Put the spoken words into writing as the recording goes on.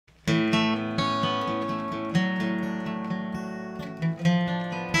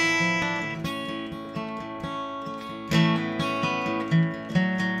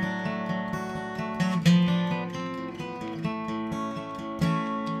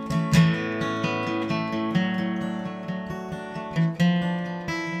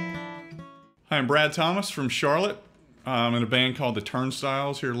Hi, I'm Brad Thomas from Charlotte. I'm in a band called the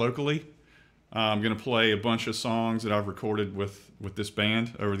Turnstiles here locally. I'm going to play a bunch of songs that I've recorded with this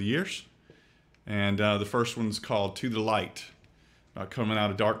band over the years. And the first one's called To the Light, coming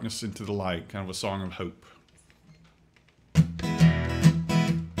out of darkness into the light, kind of a song of hope.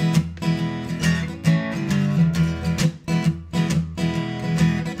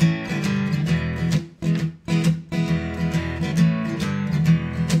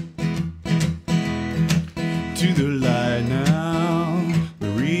 To the light now, the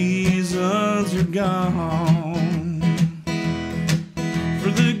reasons are gone. For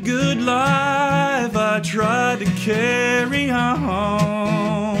the good life I tried to carry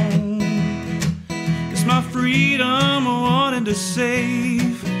on. It's my freedom I wanted to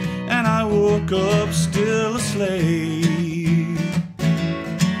save, and I woke up still a slave.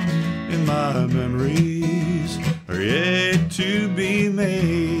 And my memories are yet to be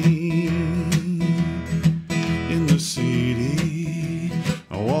made. In the city,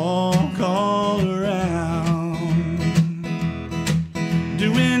 I walk all around,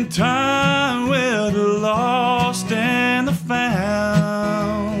 doing time with the lost and the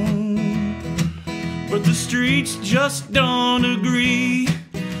found. But the streets just don't agree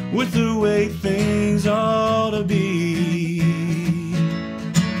with the way things ought to be.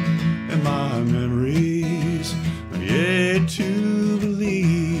 And my memories are yet to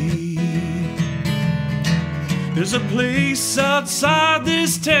believe. There's a place outside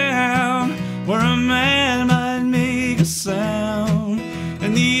this town where a man might make a sound,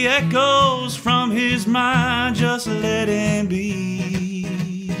 and the echoes from his mind just let him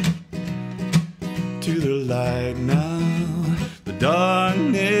be. To the light now, the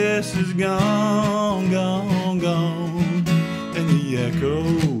darkness is gone, gone, gone, and the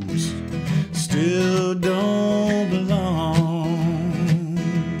echoes still don't belong.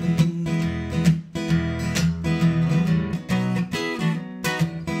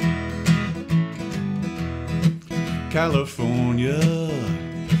 California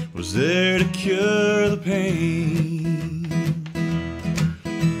was there to cure the pain.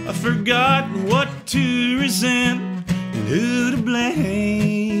 I've forgotten what to resent and who to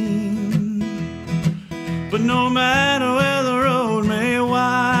blame. But no matter where the road may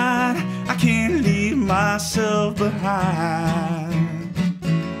wind, I can't leave myself behind.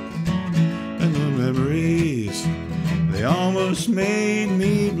 And the memories, they almost made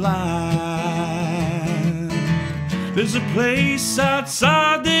me blind. There's a place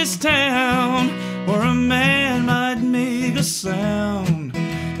outside this town where a man might make a sound,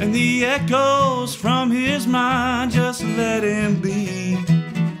 and the echoes from his mind just let him be.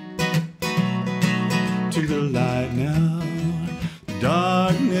 To the light now, the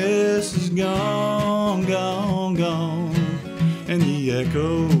darkness is gone, gone, gone, and the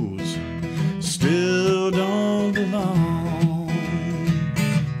echoes still don't belong.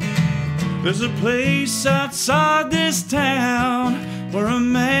 There's a place outside this town where a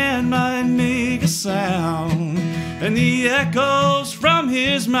man might make a sound, and the echoes from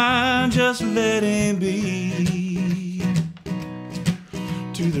his mind just let him be.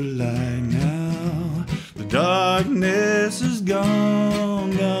 To the light now, the darkness is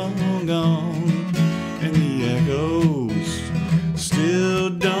gone, gone, gone, and the echoes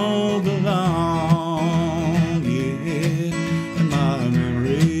still don't belong. Yeah, and my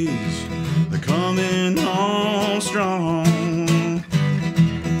memories, they're coming on strong.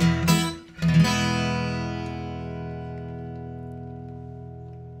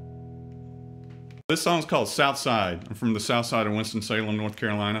 This song's called Southside. I'm from the Southside of Winston-Salem, North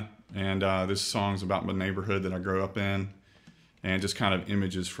Carolina, and this song's about my neighborhood that I grew up in, and just kind of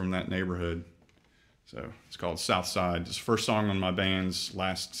images from that neighborhood. So it's called Southside. It's the first song on my band's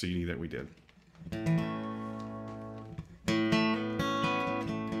last CD that we did.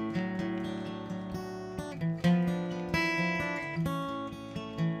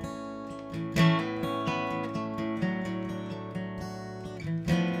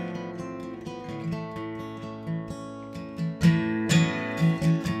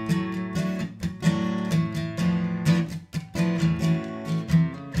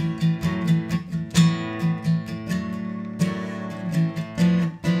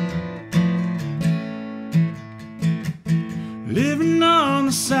 Living on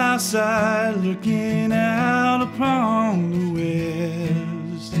the south side, looking out upon the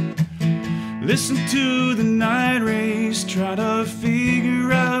west. Listen to the night race, try to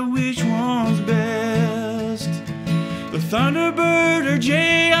figure out which one's best. The Thunderbird or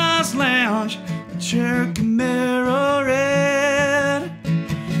J.I.'s Lounge, the Cherokee Camaro Red.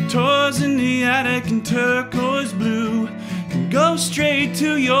 Toys in the attic and turquoise blue can go straight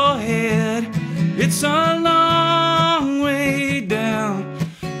to your head. It's a long way down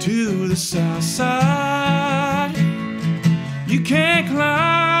to the south side. You can't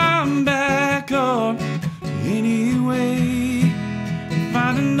climb back up anyway.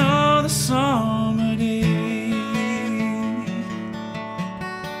 Find another summer day.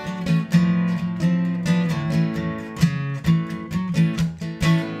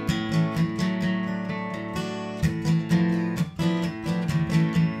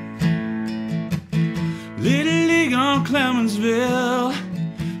 Little League on Clemensville,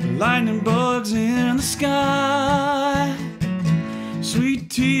 lightning bugs in the sky. Sweet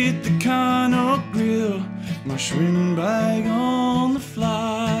tea at the Conoc Grill, my shrimp bag on the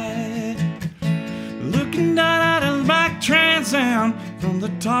fly. Looking down at a black Trans Am from the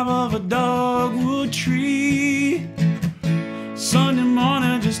top of a dogwood tree. Sunday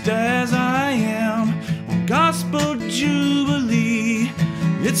morning just as I am on Gospel Jubilee.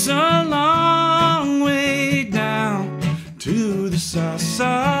 It's a long way down to the south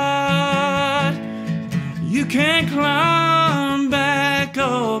side. You can't climb back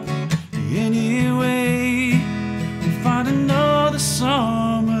up anyway. Find another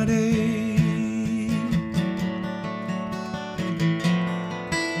summer day.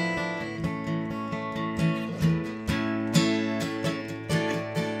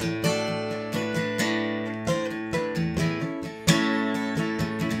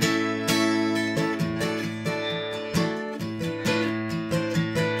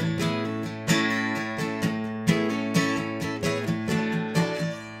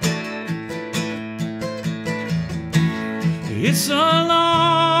 It's a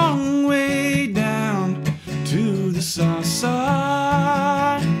long way down to the south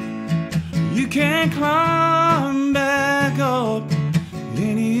side. You can't climb back up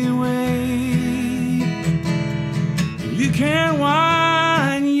anyway. You can't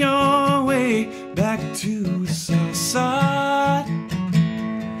wind your way back to the south side.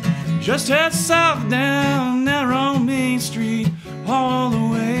 Just head south down narrow Main Street all the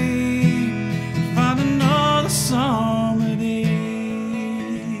way. Find another summer day.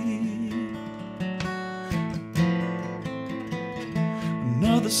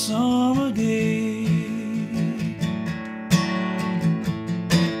 Another summer day.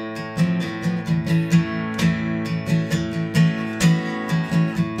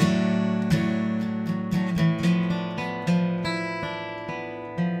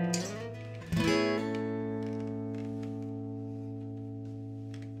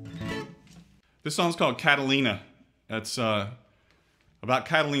 This song's called Catalina. It's about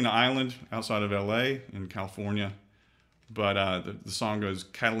Catalina Island outside of LA in California. But the song goes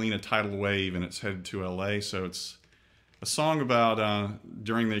Catalina tidal wave and it's headed to LA. So it's a song about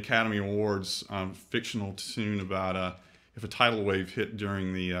during the Academy Awards, fictional tune about if a tidal wave hit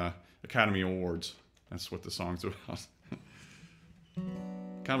during the Academy Awards. That's what the song's about.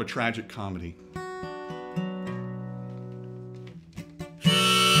 Kind of a tragic comedy.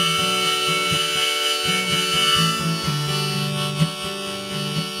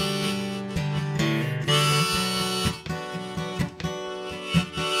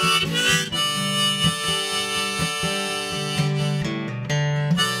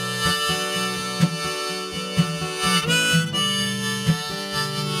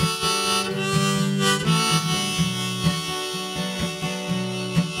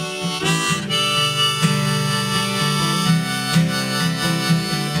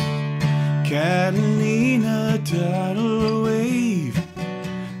 Catalina tidal wave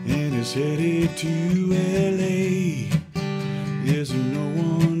and is headed to LA. There's no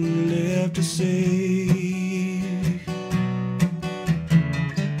one left to save.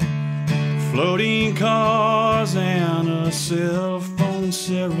 Floating cars and a cell phone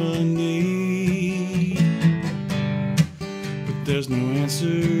serenade, but there's no answer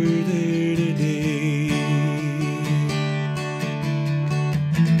there today.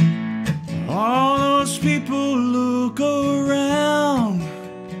 All those people look around,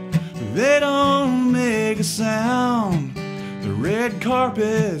 they don't make a sound. The red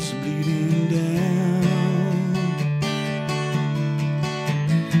carpet's bleeding down.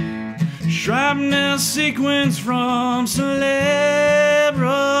 Shrapnel sequence from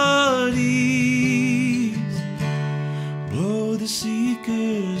celebrities blow the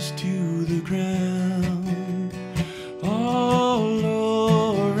seekers to the ground. All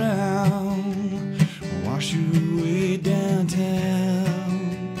around, wash you way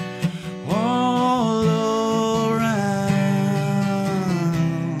downtown. All around,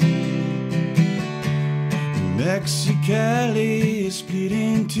 Mexicali is split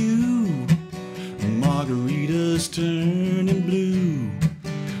in two. Margaritas turning blue.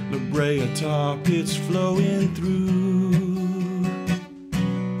 La Brea top, it's flowing through.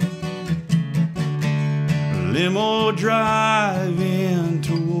 Limo driving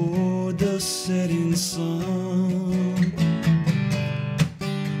toward the setting sun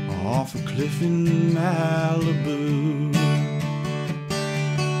off a cliff in Malibu.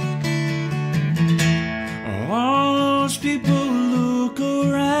 All those people look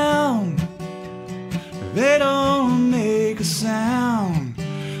around, they don't make a sound.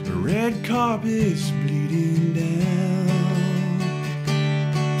 The red carpet's bleeding down.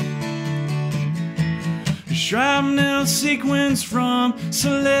 Shrapnel sequence from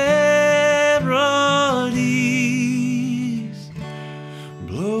celebrities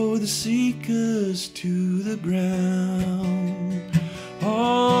blow the seekers to the ground.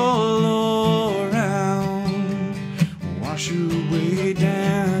 All around, wash away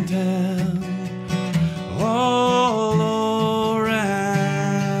downtown. All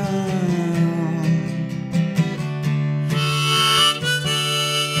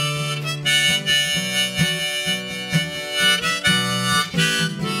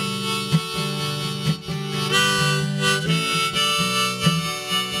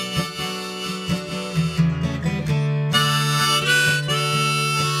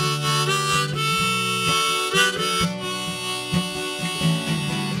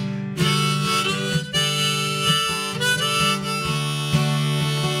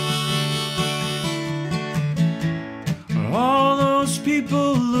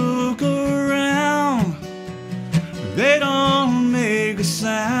people look around, they don't make a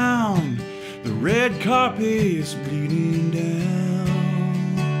sound. The red carpet's bleeding down.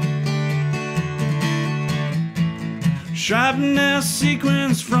 Shrapnel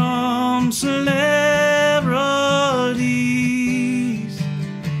sequence from celebrities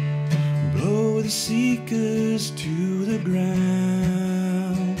blow the seekers to the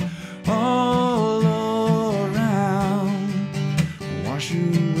ground. All wash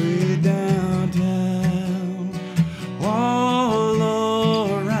away downtown.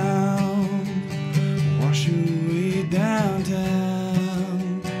 All around, wash away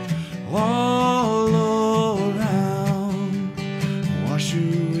downtown. All around, wash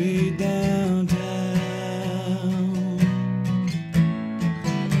away downtown.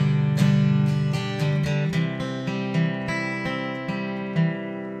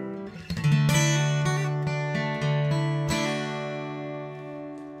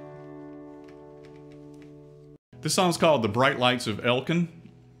 This song's called The Bright Lights of Elkin.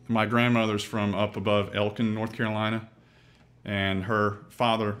 My grandmother's from up above Elkin, North Carolina, and her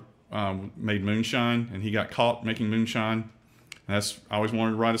father made moonshine, and he got caught making moonshine. And I always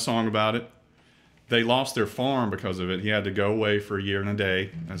wanted to write a song about it. They lost their farm because of it. He had to go away for a year and a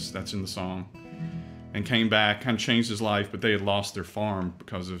day, that's in the song, and came back, kind of changed his life, but they had lost their farm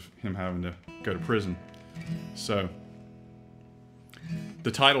because of him having to go to prison. So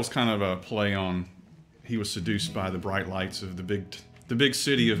the title's kind of a play on he was seduced by the bright lights of the big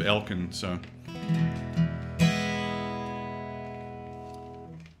city of Elkin. So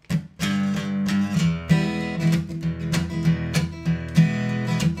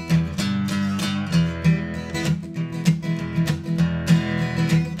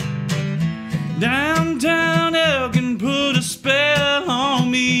downtown Elkin put a spell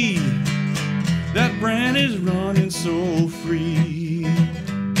on me. That brand is running so free.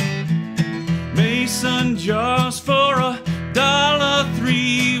 Mason jars for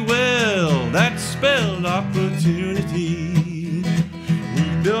 $1.03. Well, that spelled opportunity. We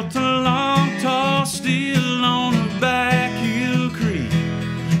built a long, tall steel on a back hill creek.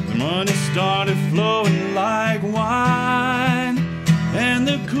 The money started flowing like wine, and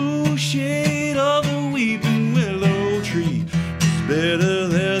the cool shade of the weeping willow tree was better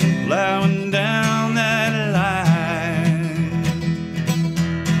than plowing down that line.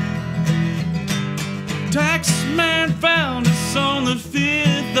 Taxman found us on the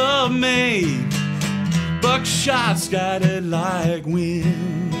 5th of May. Buckshot scattered like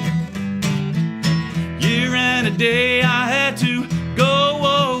wind. Year and a day I had to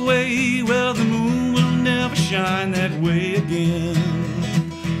go away. Well, the moon will never shine that way again.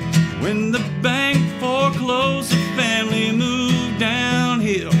 When the bank foreclosed, the family moved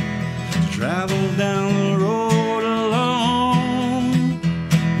downhill to travel down the road alone.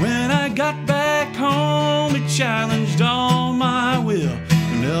 When I got back home, it challenged all my will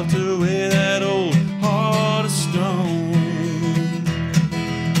and melted away that old heart of stone.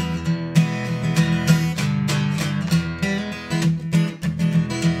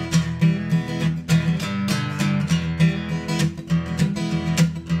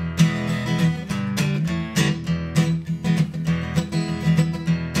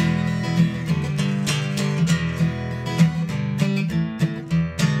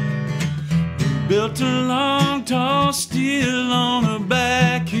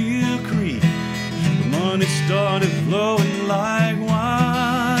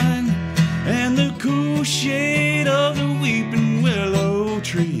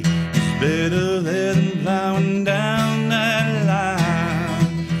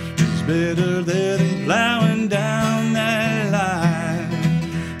 better than plowing down that line.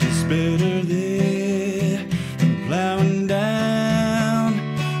 It's better than plowing down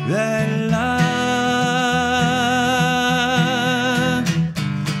that line.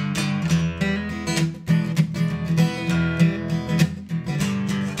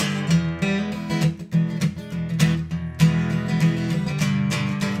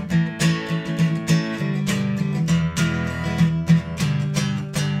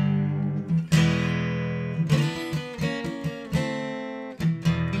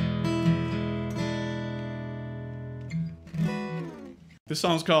 This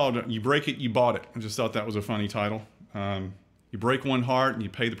song's called You Break It, You Bought It. I just thought that was a funny title. You break one heart and you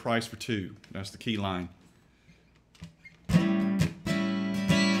pay the price for two. That's the key line.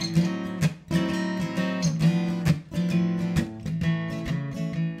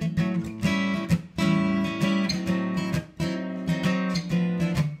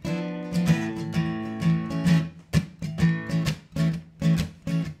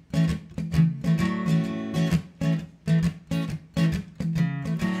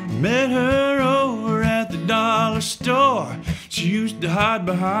 Met her over at the dollar store. She used to hide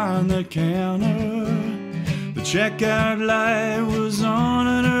behind the counter. The checkout light was on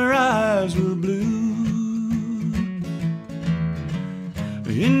and her eyes were blue.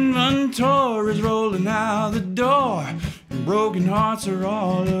 The inventory's rolling out the door, and broken hearts are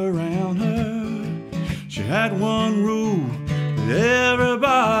all around her. She had one rule that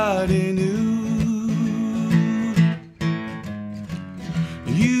everybody knew: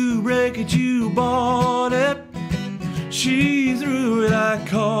 you break it, you bought it. She threw it, I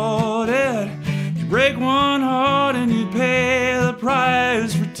caught it. You break one heart and you pay the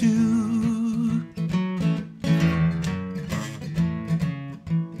price for two.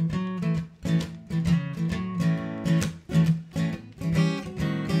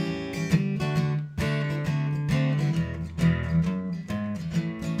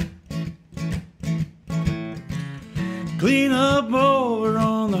 Clean up over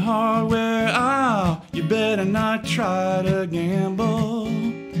on the hardware aisle. You better not try to gamble.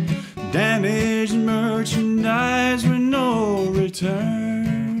 Damaged merchandise with no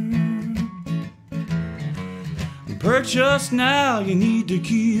return. Purchase now, you need to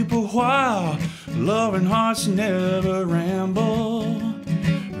keep a while. Loving hearts never ramble.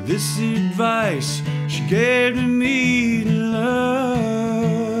 This advice she gave to me to learn: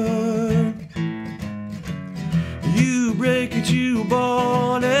 you break it, you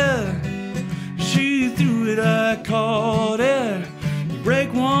bought it. She threw it, I caught it. You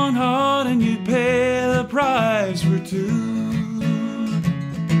break one heart and you pay the price for two.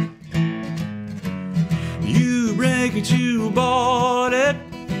 You break it, you bought it.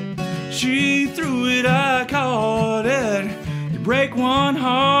 She threw it, I caught it. You break one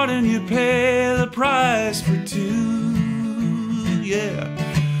heart and you pay the price for two. Yeah.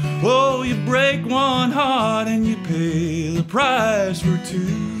 Oh, you break one heart and you pay the price for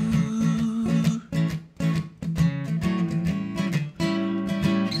two.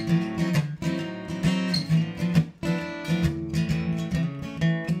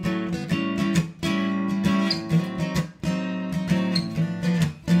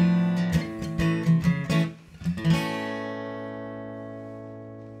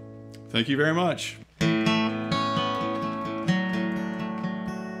 Thank you very much.